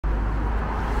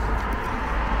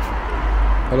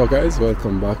Hello guys,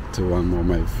 welcome back to one more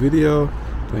my video.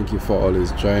 Thank you for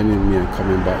always joining me and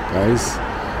coming back, guys.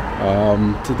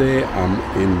 Today I'm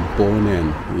in Bourne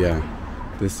End. Yeah,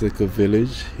 this little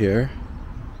village here,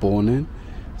 Bourne End.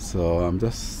 So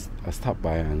I stopped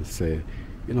by and say,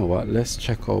 you know what, let's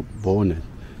check out Bourne End.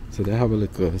 So they have a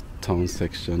little town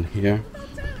section here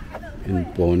in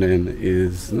Bourne End.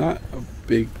 Is not a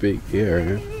big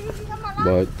area,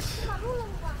 but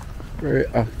very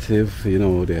active. You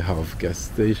know, they have gas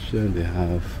station, they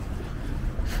have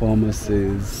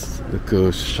pharmacies,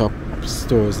 little shop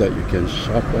stores that you can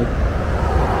shop at,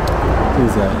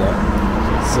 things like that.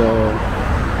 So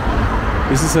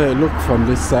this is a look from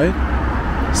this side.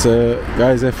 So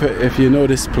guys, if you know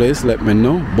this place, let me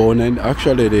know. Bourne End.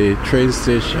 Actually the train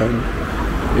station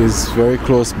is very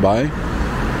close by.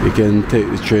 You can take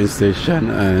the train station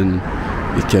and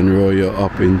it can roll you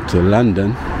up into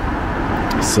London.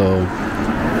 So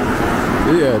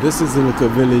yeah, this is the little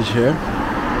village here.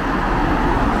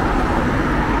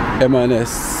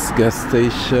 M&S gas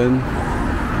station.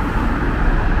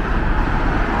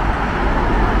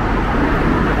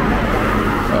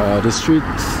 The street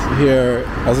here,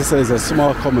 as I say, is a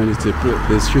small community.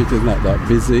 The street is not that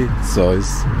busy, so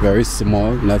it's very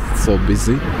small, not so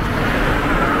busy.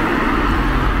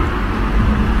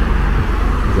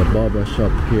 There's a barber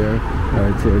shop here.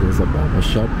 Right here, there's a barber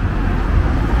shop.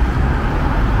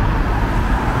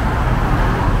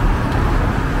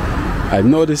 I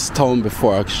know this town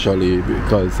before actually,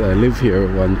 because I lived here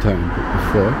one time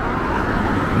before,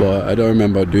 but I don't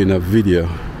remember doing a video.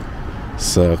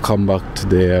 So come back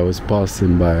today. I was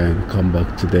passing by and come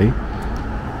back today.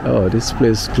 Oh, this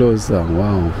place closed down.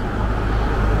 Wow.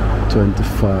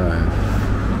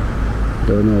 25.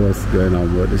 Don't know what's going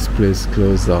on, but this place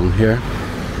closed down here.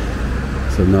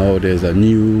 So now there's a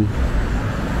new,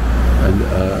 and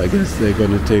I guess they're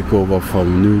going to take over from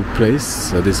a new place.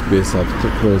 So this place have to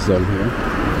close down here.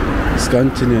 Let's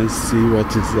continue and see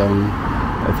what is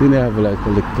I think they have like a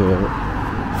little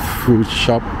fruit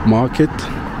shop market.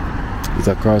 It's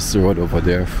across the road over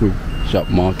there, fruit shop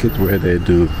market, where they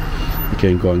do, you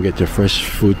can go and get your fresh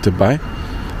food to buy.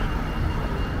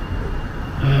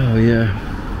 Oh yeah,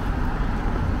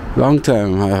 long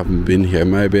time I haven't been here,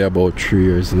 maybe about 3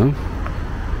 years now.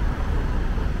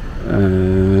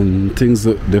 And things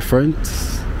look different.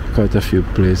 Quite a few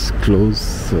places closed,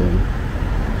 so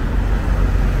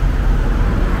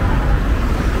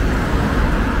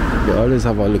they always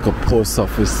have a little post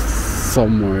office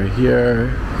somewhere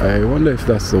here. I wonder if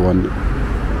that's the one.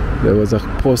 There was a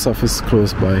post office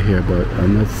close by here, but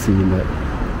I'm not seeing that.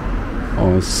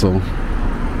 Also,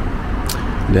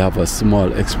 they have a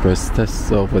small express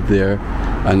test over there,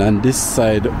 and on this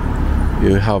side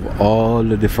you have all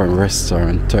the different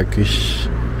restaurants, Turkish,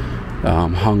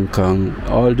 Hong Kong,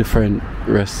 all different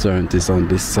restaurants is on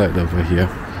this side over here.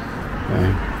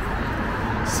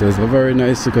 So it's a very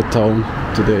nice little town.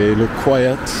 Today look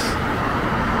quiet.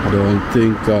 I don't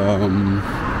think,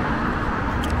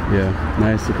 yeah,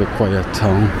 nice little quiet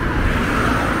town.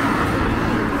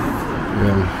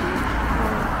 Yeah.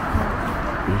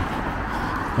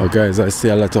 Oh guys, I see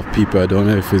a lot of people. I don't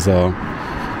know if it's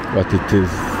what it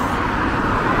is,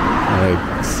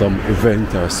 like some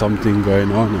event or something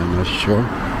going on, I'm not sure.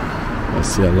 I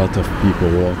see a lot of people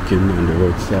walking on the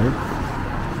roadside.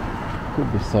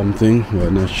 Could be something, but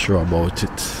I'm not sure about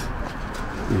it.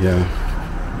 Yeah.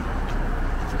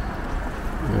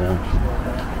 Yeah.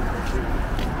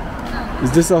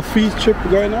 Is this a free trip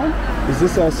going on? Is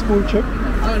this a school trip?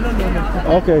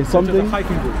 No. Okay, something? Just a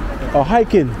hiking group. Oh,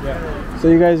 hiking? Yeah. So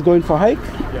you guys going for a hike?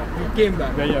 Yeah, we came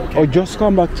back. Oh, just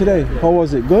come back today? How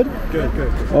was it? Good? Good.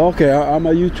 Okay, I'm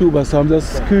a YouTuber, so I'm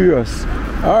just curious.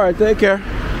 Alright, take care.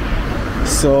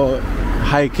 So,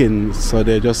 hiking. So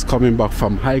they're just coming back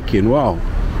from hiking. Wow.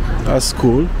 That's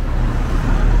cool.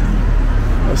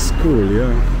 That's cool,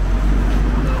 yeah.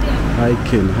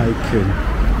 Hiking.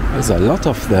 There's a lot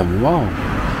of them. Wow.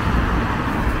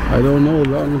 I don't know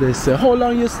how long they say. How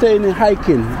long you staying in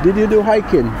hiking? Did you do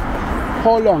hiking?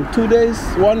 How long? 2 days?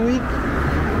 1 week?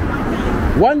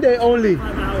 1 day only?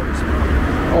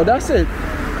 Oh, that's it?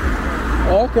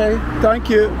 Okay, thank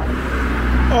you.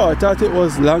 Oh, I thought it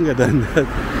was longer than that.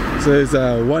 So it's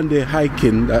a 1 day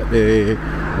hiking that they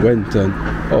went on.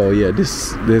 Oh yeah,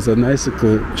 there's a nice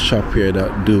little shop here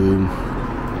that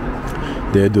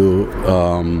they do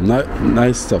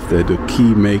nice stuff. They do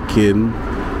key making.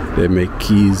 They make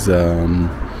keys,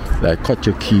 like cut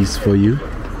your keys for you.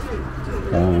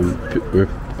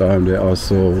 They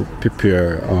also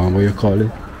prepare, what you call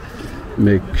it?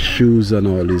 Make shoes and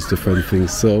all these different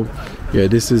things. So yeah,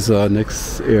 this is our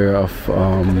next area of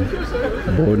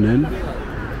Bourne End.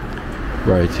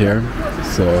 right here.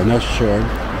 So I'm not sure.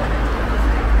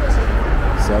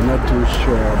 So I'm not too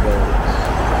sure about,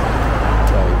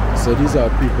 like, so these are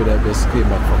people that just came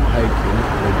back from hiking.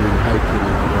 They're doing hiking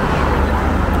and I'm not sure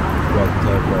what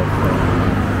type of,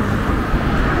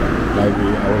 maybe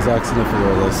I was asking if it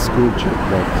was a school trip,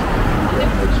 but I didn't get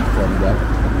much from that.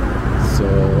 So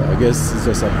I guess it's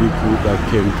just a big group that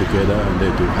came together and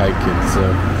they do hiking. So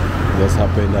it just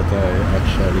happened that I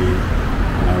actually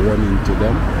run into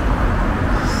them.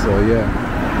 So yeah.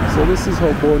 So this is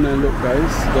how Bourne End look,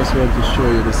 guys. Just want to show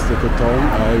you this little town.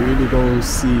 I really don't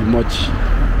see much,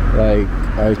 like,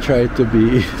 I try to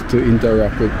be to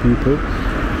interact with people,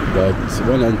 but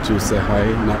one and two say hi,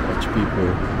 not much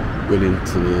people willing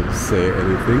to say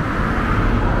anything.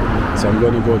 So I'm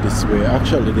gonna go this way.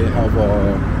 Actually they have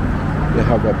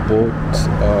a boat,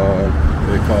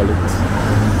 they call it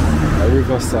a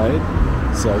riverside.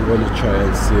 So I'm gonna try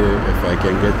and see if I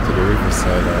can get to the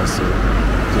riverside also,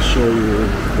 to show you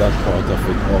that part of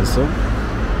it also.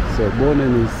 So Bourne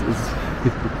End is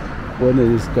Bourne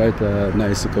End is quite a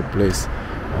nice little place.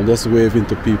 I'm just waving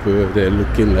to people. They're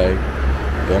looking like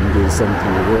I'm doing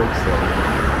something to work, so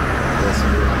just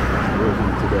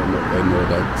waving to them. I know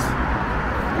that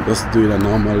I'm just doing a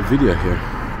normal video here,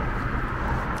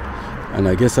 and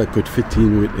I guess I could fit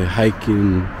in with a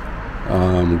hiking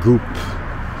group,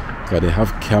 because they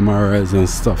have cameras and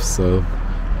stuff, so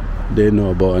they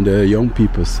know about, and they're young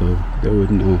people, so they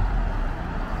would know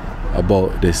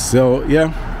about this. So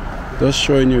yeah, just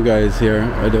showing you guys here.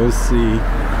 I don't see,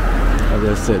 as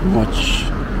I said, much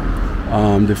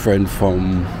different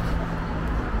from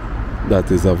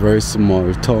that. Is a very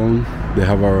small town. They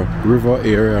have a river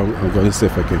area. I'm gonna see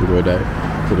if I can go there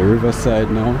to the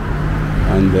riverside now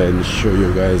and then show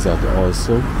you guys that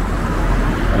also.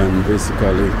 And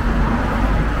basically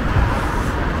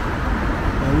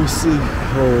I will see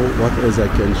what else I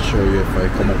can show you if I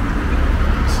come up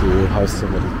to have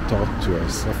somebody talk to or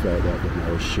stuff like that. Then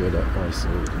I'll share that also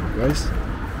with you guys.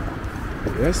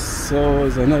 Yes, so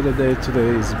it's another day today.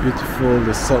 It's beautiful.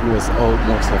 The sun was out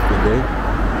most of the day.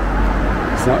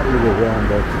 It's not really warm,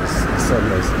 but the sun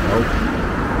was out,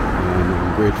 and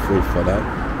I'm grateful for that.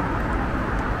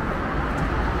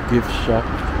 Gift shop.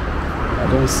 I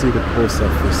don't see the post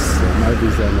office. Maybe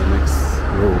it's on the next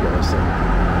road or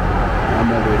something. I'm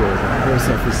over there. The post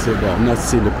office here, but I'm not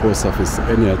seeing the post office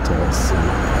any at all. So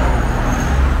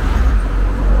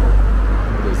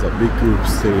there's a big group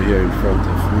still here in front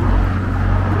of me.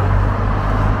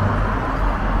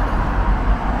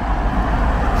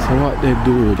 So what they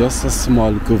do, just a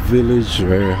small little village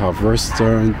where you have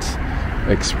restaurant,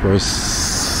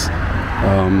 express,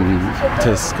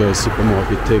 Tesco,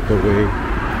 supermarket, takeaway.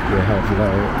 They have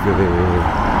like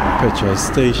the petrol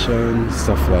station,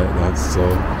 stuff like that. So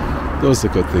those are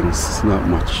good things. Not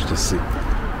much to see.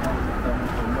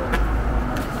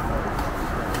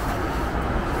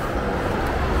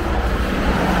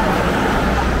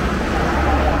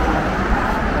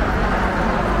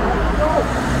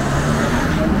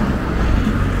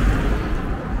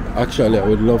 Actually, I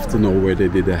would love to know where they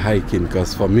did the hiking,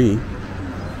 because for me,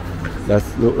 that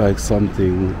looked like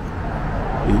something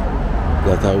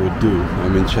that I would do.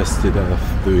 I'm interested in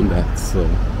doing that, so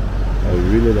I would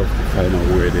really love to find out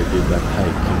where they did that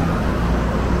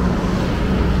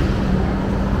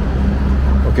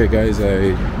hiking. Okay guys,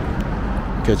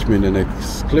 catch me in the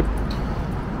next clip.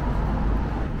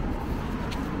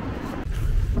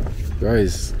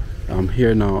 Guys, I'm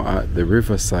here now at the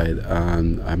riverside,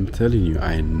 and I'm telling you,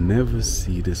 I never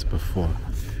see this before.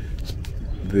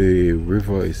 The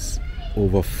river is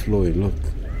overflowing. Look,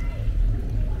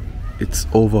 it's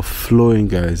overflowing,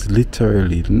 guys,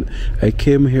 literally. I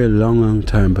came here a long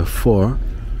time before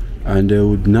and there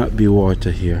would not be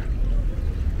water here.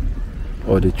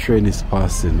 Oh, the train is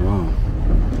passing. Wow.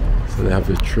 So they have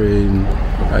the train.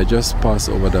 I just passed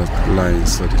over that line,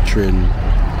 so the train,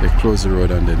 they close the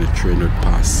road and then the train would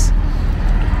pass.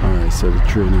 Alright, so the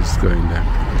train is going there.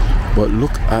 But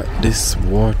look at this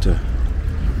water.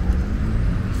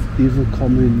 Even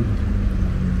coming,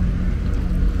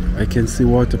 I can see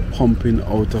water pumping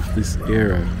out of this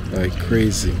area like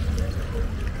crazy.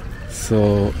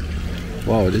 So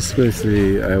wow, this place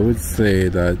really, I would say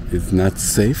that it's not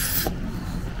safe,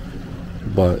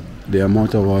 but the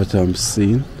amount of water I'm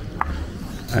seeing,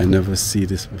 I never see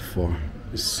this before.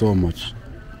 It's so much.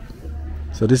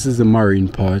 So this is the marine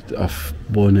part of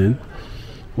Bourne End,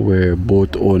 where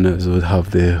boat owners would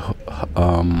have their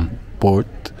boat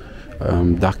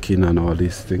docking and all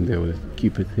these things. They would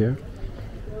keep it here.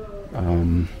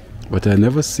 But I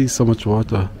never see so much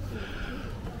water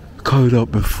coming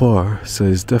up before, so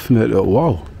it's definitely,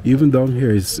 wow, even down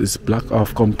here it's blocked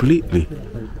off completely.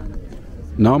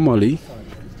 normally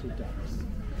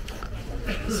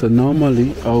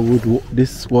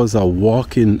this was a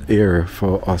walking area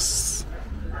for us.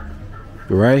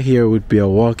 Right here would be a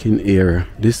walking area.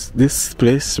 This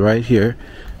place right here,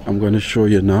 I'm going to show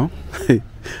you now.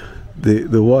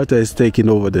 the water is taking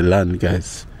over the land,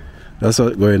 guys. That's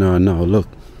what's going on now. Look,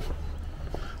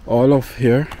 all of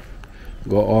here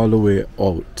go all the way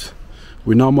out.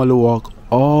 We normally walk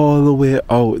all the way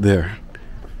out there,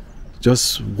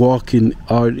 just walking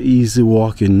out, easy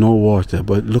walking, no water.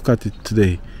 But look at it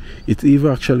today, it's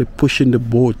even actually pushing the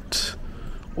boat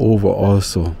over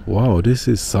also. Wow, this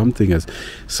is something else.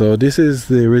 So this is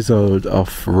the result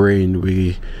of rain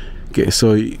we get.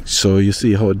 So you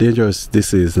see how dangerous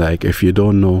this is, like if you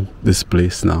don't know this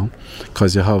place now,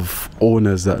 because you have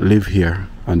owners that live here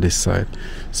on this side.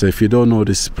 So if you don't know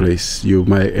this place, you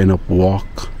might end up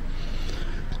walk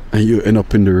and you end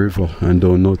up in the river and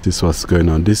don't notice what's going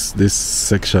on. This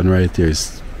section right here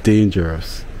is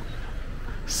dangerous.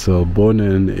 So Bourne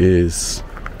End is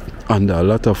under a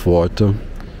lot of water.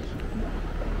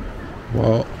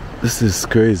 Wow, this is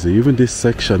crazy. Even this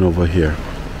section over here,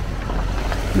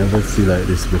 never see like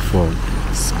this before.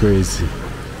 It's crazy.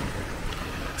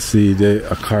 See,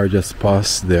 a car just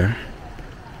passed there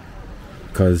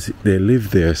because they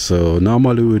live there. So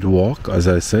normally we'd walk, as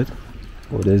I said,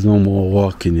 but there's no more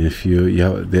walking. If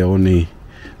they're only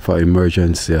for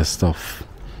emergency and stuff.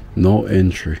 No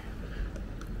entry.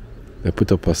 They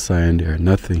put up a sign there,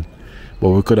 nothing. But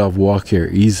we could have walked here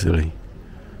easily.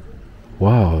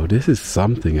 Wow, this is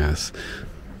something else.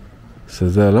 So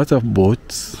there are a lot of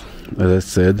boats. As I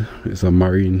said, it's a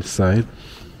marine side.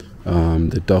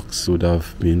 The ducks would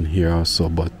have been here also,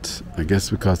 but I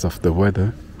guess because of the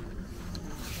weather.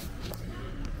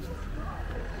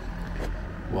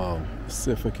 Wow, let's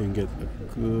see if I can get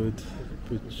a good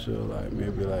picture, like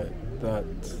maybe like that.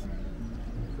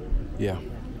 Yeah,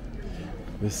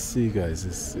 let's see, guys.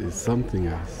 It's something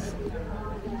else.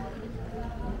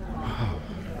 Wow,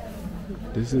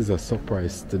 this is a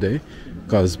surprise today,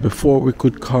 because before we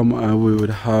could come and we would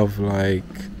have like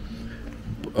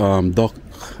duck,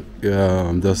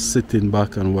 just sitting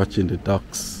back and watching the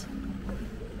ducks,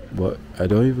 but I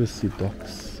don't even see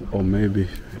ducks. Or maybe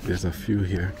there's a few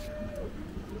here.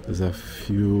 There's a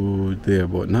few there,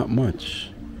 but not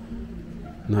much.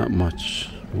 Not much.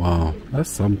 Wow, that's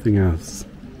something else.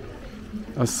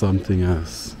 That's something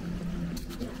else.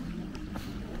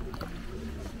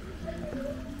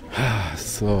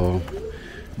 So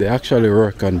they actually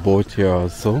work on boat here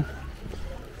also,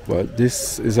 but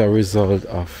this is a result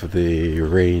of the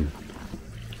rain.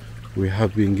 We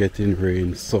have been getting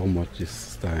rain so much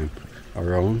this time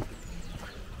around.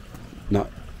 Not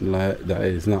like that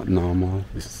is not normal.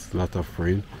 It's a lot of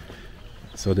rain.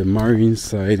 So the marine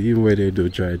side, even where they do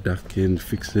dry docking,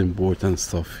 fixing boat and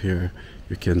stuff here,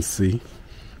 you can see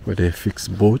where they fix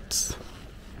boats.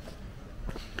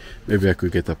 Maybe I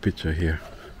could get a picture here.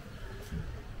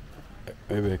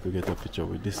 Maybe I could get a picture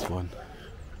with this one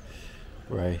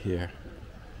right here.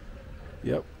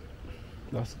 Yep,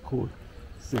 that's cool.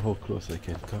 See how close I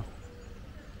can come.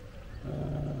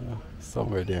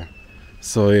 Somewhere there.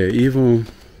 So yeah, even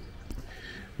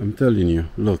I'm telling you,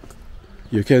 look,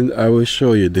 you can, I will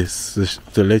show you this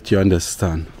to let you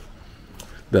understand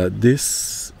that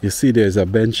this, you see there's a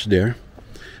bench there.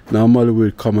 Normally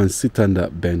we'll come and sit on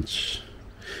that bench,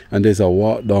 and there's a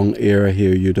walk down area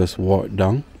here. You just walk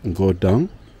down and go down.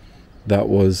 That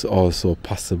was also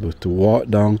possible to walk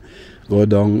down, go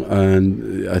down,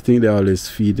 and I think they always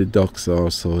feed the ducks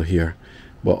also here.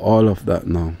 But all of that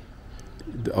now,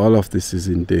 all of this is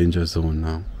in danger zone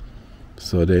now.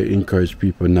 So they encourage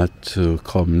people not to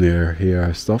come near here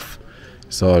and stuff.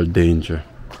 It's all danger.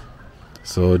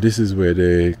 So this is where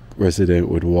the resident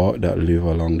would walk that live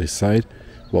along the side.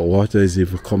 But water is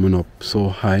even coming up so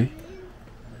high.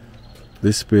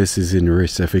 This place is in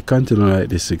risk. If it continue like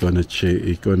this, it's gonna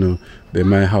change. They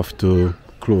might have to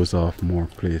close off more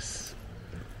place.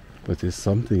 But it's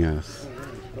something else.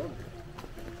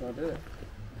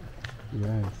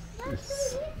 Yes,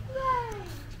 it's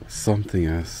something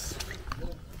else.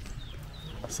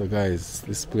 So guys,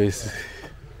 this place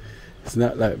is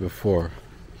not like before.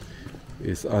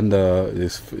 It's under,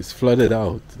 it's flooded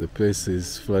out. The place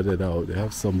is flooded out. They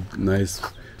have some nice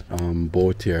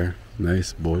boat here.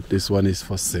 Nice boat. This one is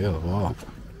for sale. Wow.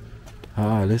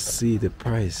 Let's see the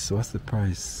price. What's the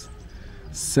price?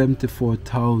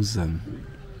 74,000.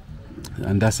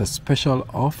 And that's a special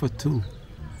offer too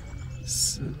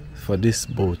for this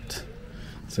boat.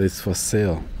 So it's for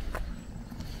sale.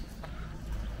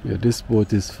 Yeah, this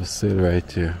boat is for sale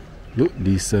right here. Look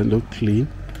decent, look clean.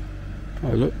 Oh,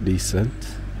 look decent.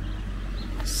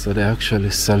 So they're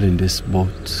actually selling this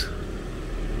boat.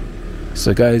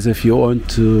 So guys, if you want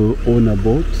to own a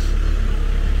boat,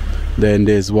 then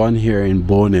there's one here in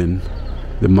Bourne End,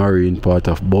 the marine part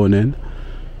of Bourne End.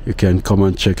 You can come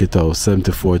and check it out.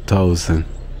 74,000.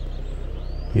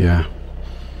 Yeah,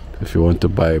 if you want to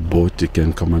buy a boat, you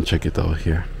can come and check it out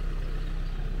here.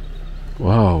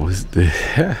 Wow,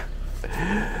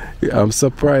 I'm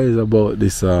surprised about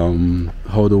this,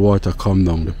 how the water come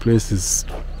down. The place is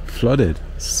flooded,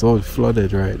 so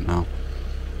flooded right now.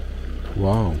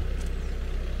 Wow,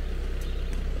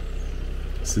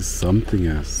 this is something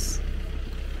else.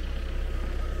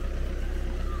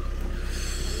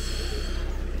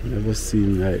 Never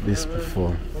seen like this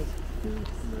before.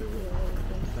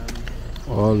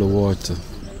 All the water,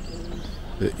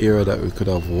 the area that we could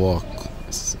have walked,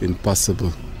 it's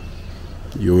impossible.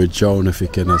 You will drown if you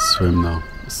cannot swim now.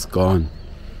 It's gone.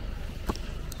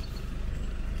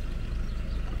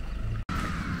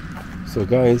 So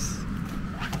guys,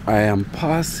 I am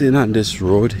passing on this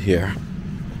road here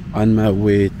on my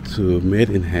way to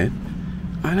Maidenhead,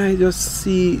 and I just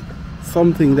see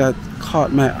something that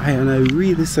caught my eye, and I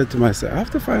really said to myself, I have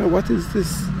to find out what is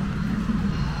this.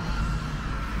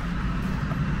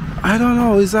 I don't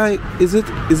know, it's like, is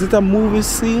it a movie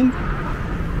scene?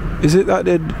 Is it that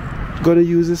they're gonna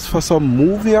use this for some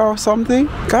movie or something?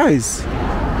 Guys,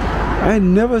 I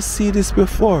never see this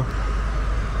before.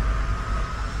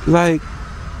 Like,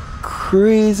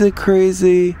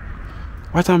 crazy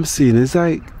what I'm seeing is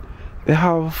like they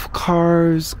have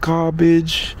cars,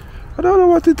 garbage. I don't know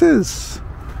what it is.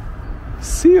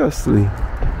 Seriously.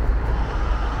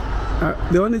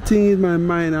 The only thing in my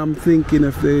mind, I'm thinking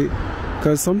if they,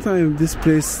 because sometimes this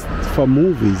place for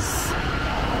movies,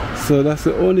 so that's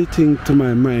the only thing to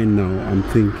my mind now. I'm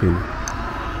thinking,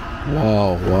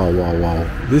 wow,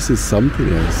 this is something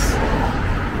else.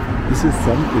 This is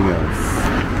something else.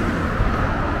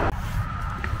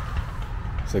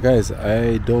 So guys,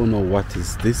 I don't know what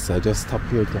is this. I just stopped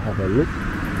here to have a look,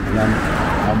 and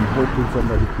I'm hoping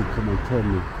somebody could come and tell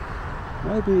me.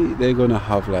 Maybe they're gonna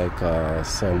have like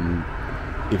some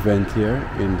event here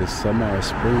in the summer or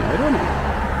spring. I don't know.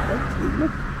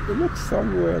 But it looks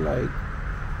somewhere like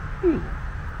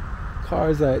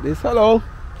cars like this. Hello.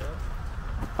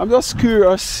 I'm just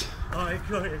curious. Oh, you're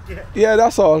curious, yeah. Yeah,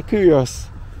 that's all. Curious,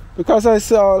 because I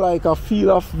saw like a field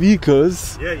of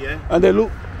vehicles. Yeah. And they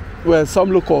look, well, some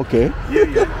look okay.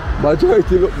 Yeah.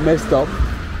 Majority look messed up.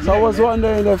 So I was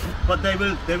wondering if. But they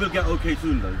will get okay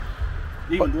soon though.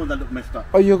 Even the ones that look messed up.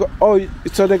 Oh,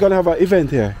 so they're gonna have an event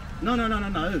here? No.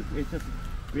 It's just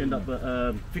we end up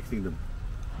fixing them.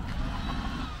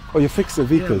 Oh, you fix the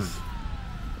vehicles?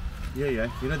 Yeah.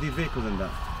 You know these vehicles and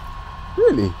that.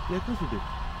 Really? Yeah, of course we do.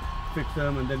 Fix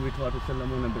them and then we try to sell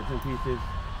them all in bits and pieces.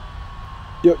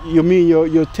 You mean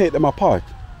you take them apart?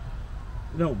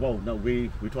 No, we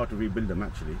try to rebuild them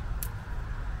actually.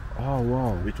 Oh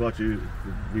wow. We try to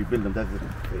rebuild them.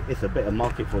 It's a better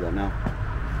market for that now.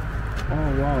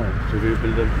 Oh wow. To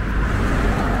rebuild them.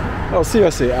 No,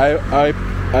 seriously,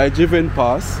 I driven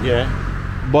past. Yeah.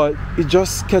 But it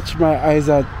just catch my eyes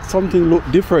that something look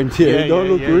different here. It don't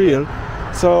look real.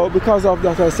 Yeah. So because of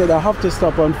that, I said I have to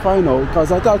stop and find out,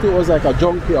 because I thought it was like a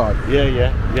junkyard.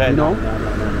 Yeah. You know?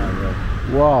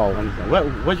 No. Wow.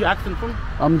 Where's your accent from?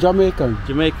 I'm Jamaican.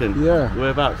 Jamaican? Yeah.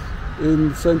 Whereabouts?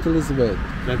 In St. Elizabeth.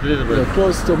 St. Elizabeth? Yeah,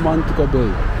 close to Montego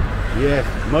Bay. Yes.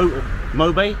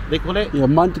 Mo Bay, they call it? Yeah,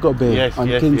 Montego Bay on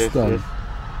Kingston. Yes.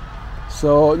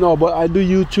 So, no, but I do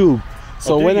YouTube.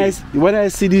 So when I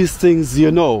see these things, you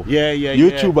know,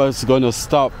 YouTubers gonna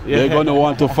stop. They're gonna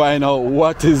want to find out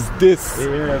what is this.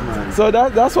 Yeah, man. So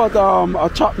that's what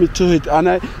attracted me to it.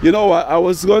 And you know what, I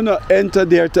was gonna enter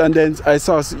there and then I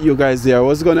saw you guys there. I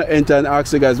was gonna enter and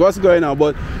ask you guys what's going on,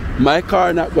 but my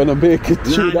car not gonna make it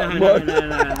through that mud.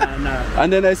 No.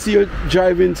 And then I see you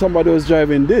driving. Somebody was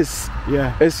driving this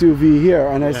SUV here,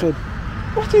 and I said,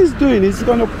 what he's doing? He's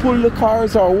gonna pull the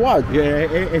cars or what? Yeah,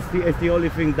 it's the only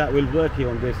thing that will work here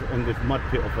on this mud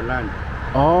pit of a land.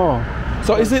 Oh,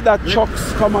 so is it that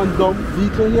trucks come and dump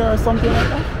vehicle here or something like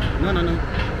that?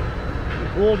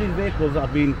 No. All these vehicles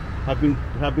have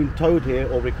been towed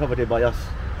here or recovered here by us.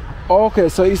 Okay,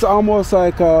 so it's almost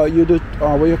like you do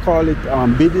what you call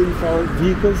it, bidding for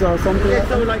vehicles or something. Yeah,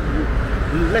 so like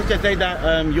let's just say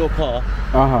that your car,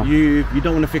 you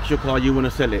don't want to fix your car, you want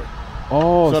to sell it.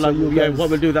 Oh, so like, what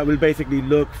we'll do that we'll basically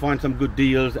look, find some good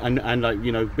deals and like,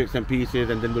 you know, bits and pieces,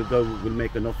 and then we'll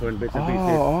make an offer and bits and pieces.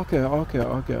 Oh,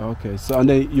 okay. So and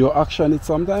then you auction it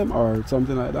sometime or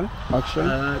something like that? Auction?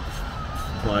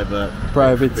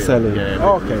 Private selling. Yeah.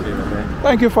 Okay.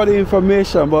 Thank you for the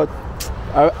information, but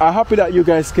I'm happy that you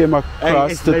guys came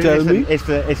across to tell me. It's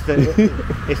an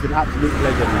absolute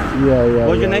pleasure, man. Yeah.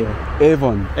 What's your name?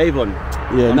 Avon. Avon.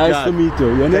 Yeah, nice Jazz. to meet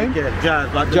you. Your name?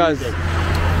 Jazz. Like Jazz.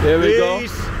 Here we go.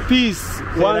 Peace.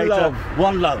 One love.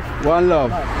 One love. One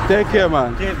love. Take care,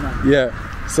 man. Cheers, man.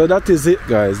 Yeah. So that is it,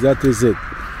 guys. That is it.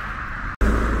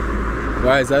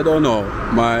 Guys, I don't know.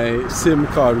 My SIM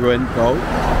card went out.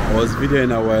 I was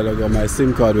videoing a while ago. My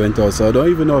SIM card went out. So I don't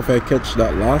even know if I catch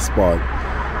that last part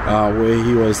where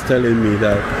he was telling me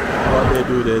that what they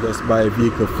do, they just buy a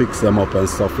vehicle, fix them up and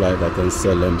stuff like that and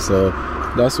sell them. So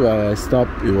that's why I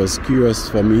stopped. It was curious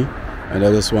for me. And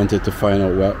I just wanted to find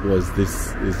out what was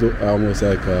this. It's almost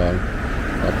like a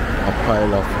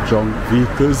pile of junk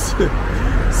vehicles.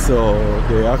 So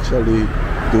they actually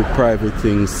do private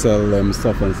things, sell them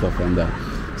stuff and that.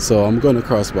 So I'm gonna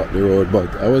cross back the road, but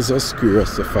I was just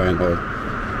curious to find out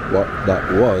what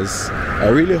that was. I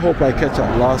really hope I catch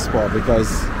that last part because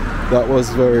that was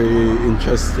very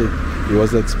interesting. He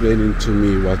was explaining to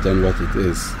me what it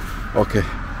is. Okay.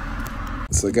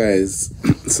 So guys,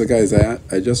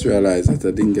 I just realized that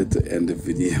I didn't get to end the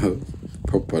video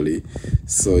properly.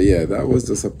 So yeah, that was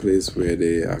just a place where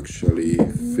they actually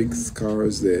fix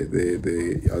cars.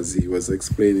 They as he was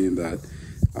explaining that,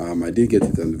 I did get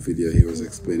it on the video. He was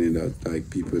explaining that like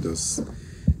people just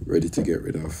ready to get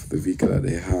rid of the vehicle that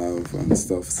they have and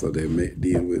stuff, so they make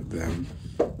deal with them.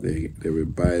 They will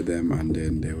buy them and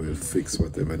then they will fix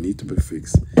whatever need to be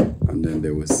fixed, and then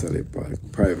they will sell it back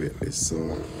privately.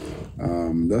 So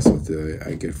that's what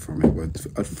I get from it. But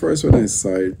at first when I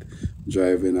saw it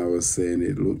driving, I was saying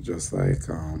it looked just like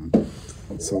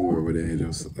somewhere where there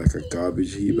was like a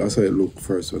garbage heap. That's how it looked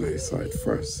first when I saw it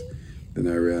first. Then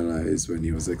I realized when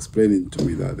he was explaining to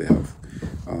me that they have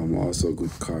also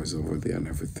good cars over there and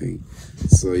everything.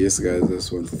 So yes guys, I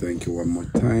just want to thank you one more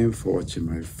time for watching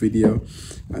my video.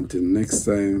 Until next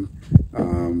time,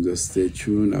 just stay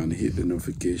tuned and hit the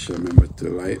notification. Remember to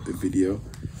like the video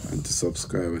and to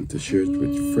subscribe and to share it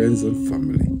with your friends and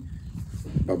family.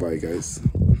 Bye bye guys.